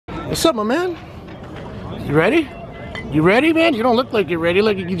What's up, my man? You ready? You ready, man? You don't look like you're ready,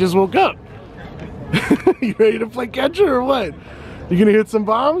 like you just woke up. You ready to play catcher or what? You gonna hit some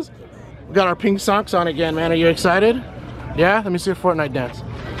bombs? We got our pink socks on again, man. Are you excited? Yeah? Let me see a Fortnite dance.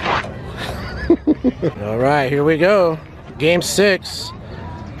 All right, here we go. Game 6.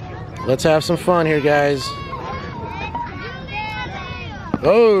 Let's have some fun here, guys.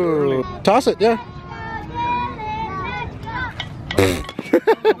 Oh, toss it, yeah.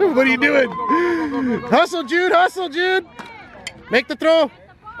 What are you doing? Hustle, Jude, hustle, Jude. Make the throw.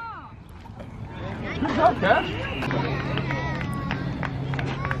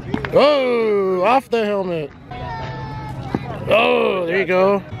 Oh, off the helmet. Oh, there you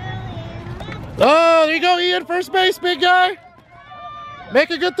go. Oh, there you go, Ian. First base, big guy. Make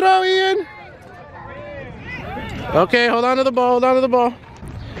a good throw, Ian. Okay, hold on to the ball, hold on to the ball.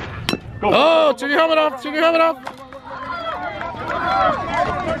 Oh, turn your helmet off, turn your helmet off.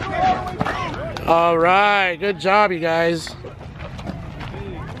 All right, good job, you guys.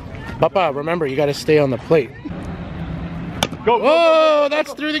 Papa, remember, you got to stay on the plate. Go, oh,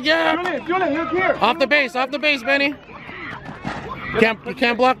 that's through the gap. Julian, look here. Off the base, Benny. You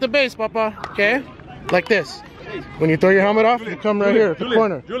can't block the base, Papa. Okay? Like this. When you throw your helmet off, you come right here at the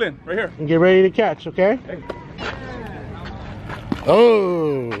corner. Julian, right here. And get ready to catch, okay?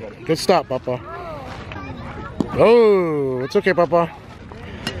 Oh, good stop, Papa. Oh, it's okay, Papa.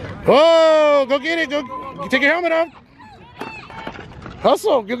 Oh, go get it. Go take your helmet off.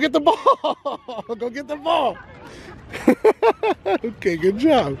 Hustle, go get the ball. Go get the ball. Okay, good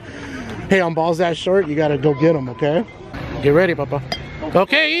job. Hey, on balls that short, you gotta go get them, okay? Get ready, Papa.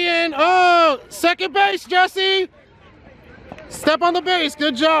 Okay, Ian. Oh, second base, Jesse. Step on the base.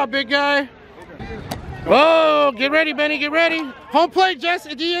 Good job, big guy. Oh, get ready, Benny. Get ready. Home plate,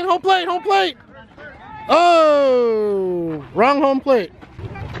 Jesse. Ian, home plate, home plate. Oh, wrong home plate.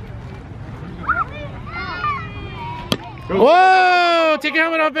 Whoa, take your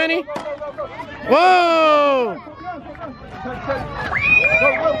helmet off, Benny. Whoa.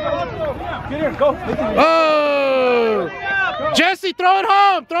 Get here, go. Oh, Jesse, throw it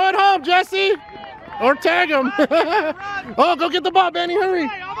home, Jesse. Or tag him. Oh, go get the ball, Benny, hurry.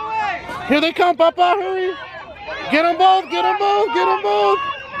 Here they come, Papa, hurry. Get them both, get them both, get them both.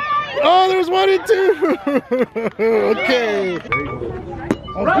 Oh, there's 1 and 2. Okay.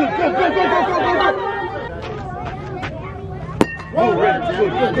 Oh, go. Oh,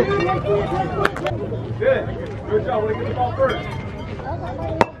 good job. When they get the ball first.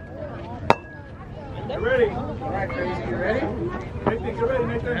 Get ready. All right, Crazy, you ready? Nathan, get ready,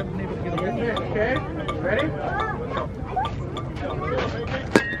 Nathan. Okay, ready?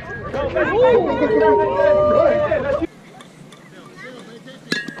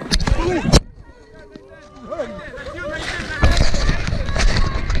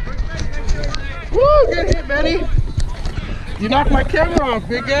 Woo, good hit, Benny. You knocked my camera off,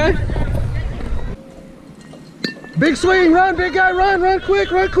 big guy. Big swing, run, big guy, run quick,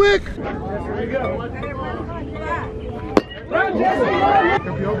 run quick. Here we go. Run, Jesse, run.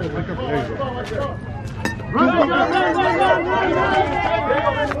 Run.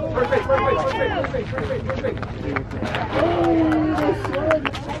 First base.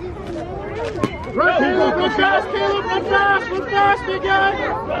 Run, Caleb, run fast, big guy.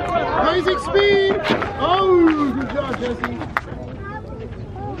 Amazing speed. Oh, good job, Jesse.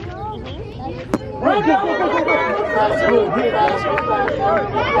 Run, go.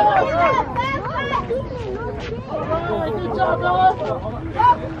 Good job, Bella.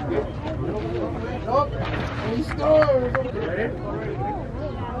 Oh, he scored. Ready?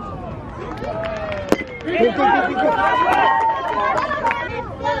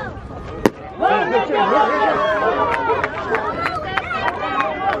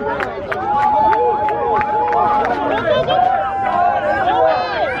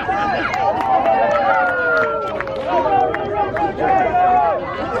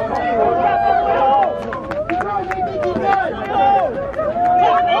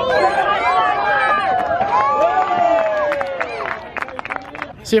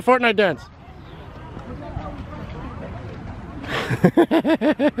 See a Fortnite dance.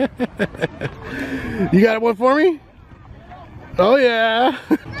 You got one for me? Oh yeah.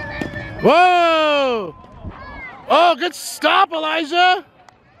 Whoa! Oh, good stop, Elijah.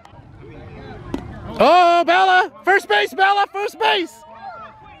 Oh, Bella! First base, Bella! First base!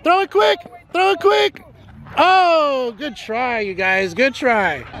 Throw it quick! Throw it quick! Oh, good try, you guys. Good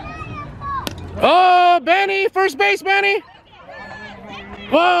try. Oh, Benny! First base, Benny!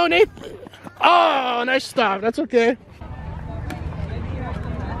 Whoa, Nathan! Oh, nice stop. That's okay.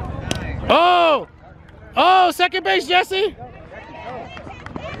 Oh! Oh, second base, Jesse!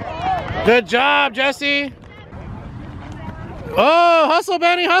 Good job, Jesse. Oh, hustle,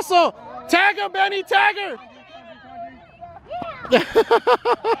 Benny, hustle. Tag him, Benny, tag her.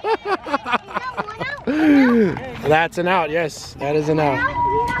 That's an out, yes, that is an out.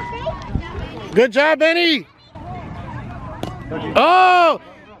 Good job, Benny. Oh,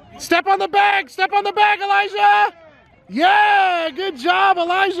 step on the bag, Elijah. Yeah, good job,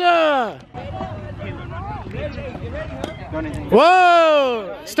 Elijah.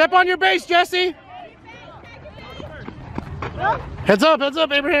 Whoa, step on your base, Jesse. Heads up,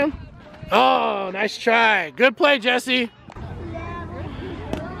 Abraham. Oh, nice try. Good play, Jesse.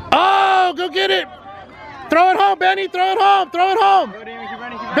 Oh, go get it. Throw it home, Benny. Throw it home.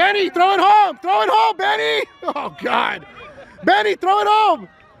 Benny, throw it home. Benny. Oh, God. Benny, throw it home.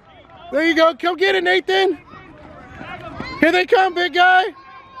 There you go. Go get it, Nathan. Here they come, big guy.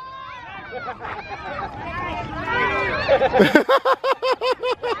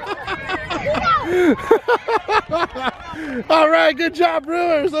 All right, good job,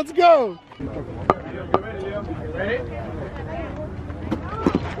 Brewers. Let's go. Ready?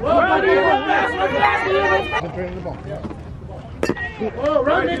 Whoa,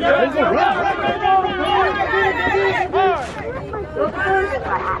 run,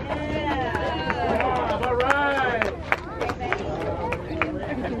 All right.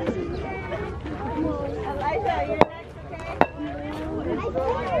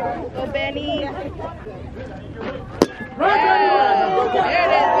 Go, Benny. Run, Benny, run. There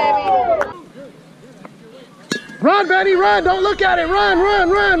it is, baby. Run, Benny, run. Don't look at it.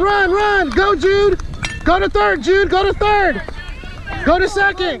 Run. Go, Jude. Go to third, Jude. Go to third. Go to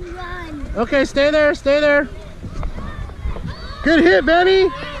second. Okay, stay there. Good hit, Benny.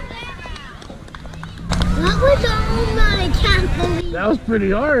 That was all I can't believe. That was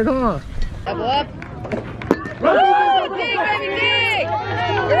pretty hard, huh? Double up. Run. Dig, baby, dig.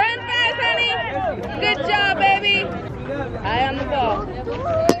 Run fast, honey. Good job, baby. Eye on the ball.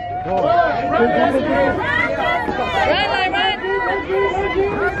 Run, Lai, run.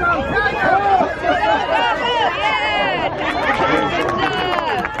 Yeah. Good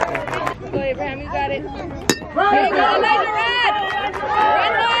job. Go, Abraham, you got it. There you go, Elijah, run.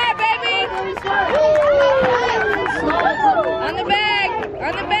 Run more, baby. On the bag.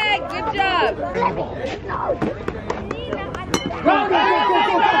 Good job. Run,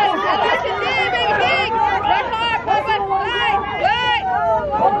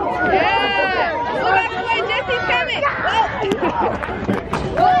 yeah! Go back away, Jesse's coming!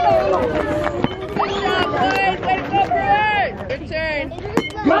 Whoa! Good job, boys! Way to go, Brewers! Your turn!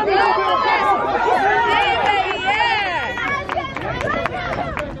 Go, baby! Yeah! Good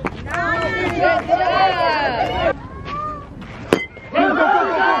job!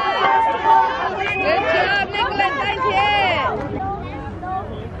 Good job, Nicholas!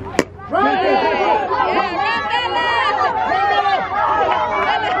 Nice hit! Yeah, run that left!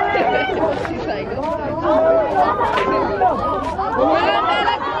 She's like, oh.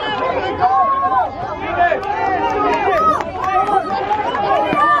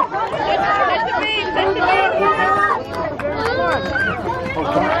 Touch the beat.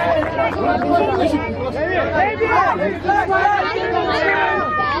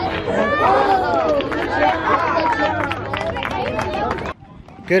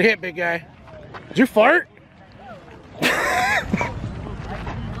 Good hit, big guy. Did you fart?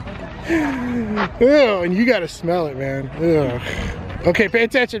 Ew, and you gotta smell it, man. Ew. Okay, pay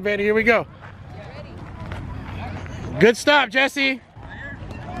attention, Benny. Here we go. Good stop, Jesse.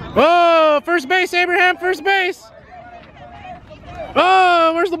 Oh, first base, Abraham. First base.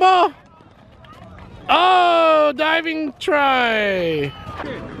 Oh, where's the ball? Oh, diving try.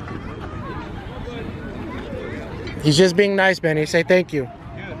 He's just being nice, Benny. Say thank you.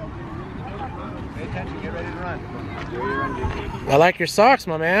 Pay attention, get ready to run. I like your socks,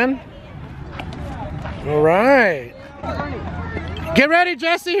 my man. All right. Get ready,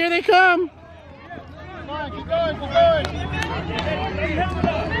 Jesse. Here they come. Come on, keep going.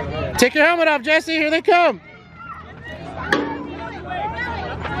 Take your helmet off, Jesse. Here they come.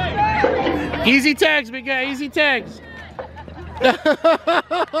 Easy tags, big guy. Easy tags.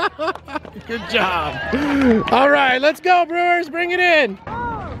 Good job. All right, let's go, Brewers. Bring it in.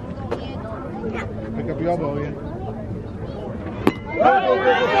 Pick up your elbow again.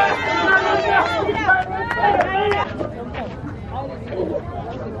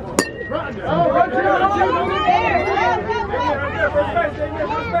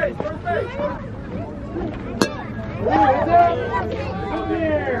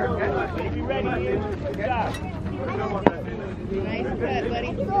 Nice cut, buddy.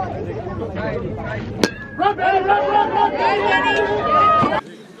 Run, Benny, run. Good, buddy.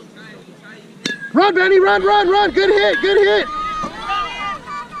 Run, Benny, run, run, run. Good hit, good hit.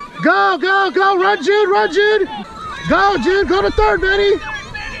 Go, go, go. Run, Jude, run, Jude. Go, Jude, go to third, Benny.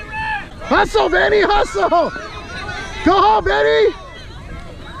 Hustle, Benny, hustle. Go home, Benny.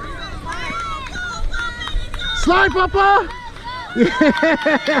 Slide, Papa.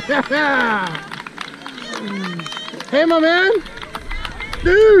 Yeah. Hey, my man.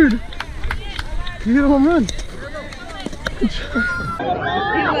 Dude. You get a home run. He's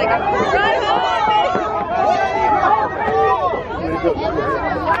like, run home,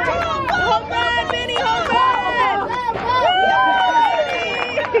 home run, Benny, home run.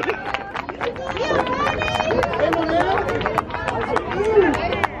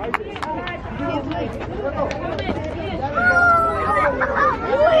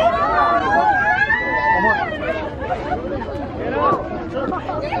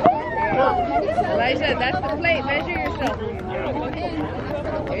 Elijah, that's the plate. Measure yourself.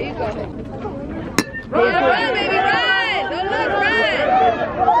 There you go. Run, run, baby, run! Don't look, run!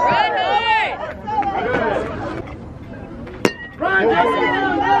 Run hard! Run,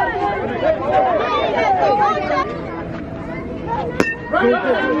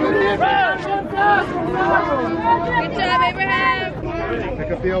 Good job, Abraham. Pick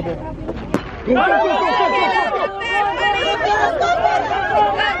up the elbow. Go, go, go, go, go, go.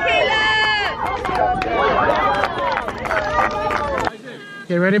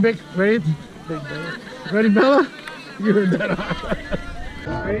 Okay, ready, Big? Ready? Big Bella. Ready, Bella? You heard that.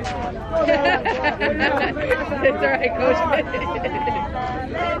 It's alright, Coach.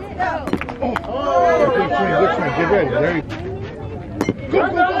 Good swing, good swing. Get ready. There you go. Go,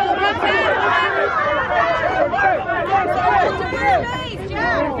 go, go, go,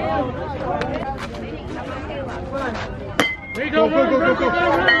 there you go, Go, go, go, go, go.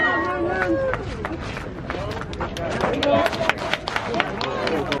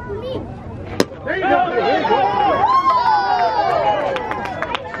 There you go. There you go.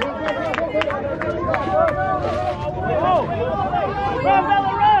 Run,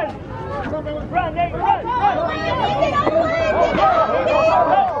 Bella, run! Run, Nate, run!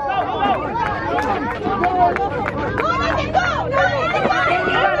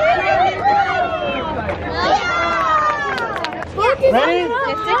 Ready?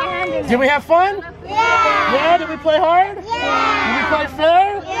 Did we have fun? Yeah. Yeah? Did we play hard? Yeah. Did we play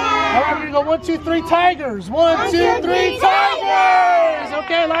fair? Yeah. All right, we're gonna go 1, 2, 3 Tigers. 1, 2, 3 Tigers!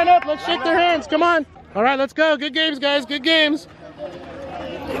 Okay, line up. Let's shake their hands. Come on. All right, let's go. Good games, guys. Good games.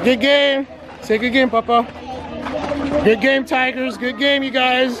 Good game. Say good game, Papa. Good game, Tigers. Good game, you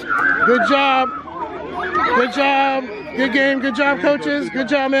guys. Good job. Good job. Good game. Good job, coaches. Good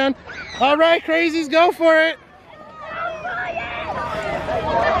job, man. All right, crazies, go for it.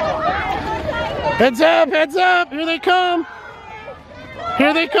 Heads up, heads up. Here they come.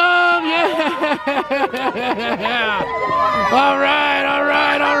 Here they come. Yeah. All right, all right.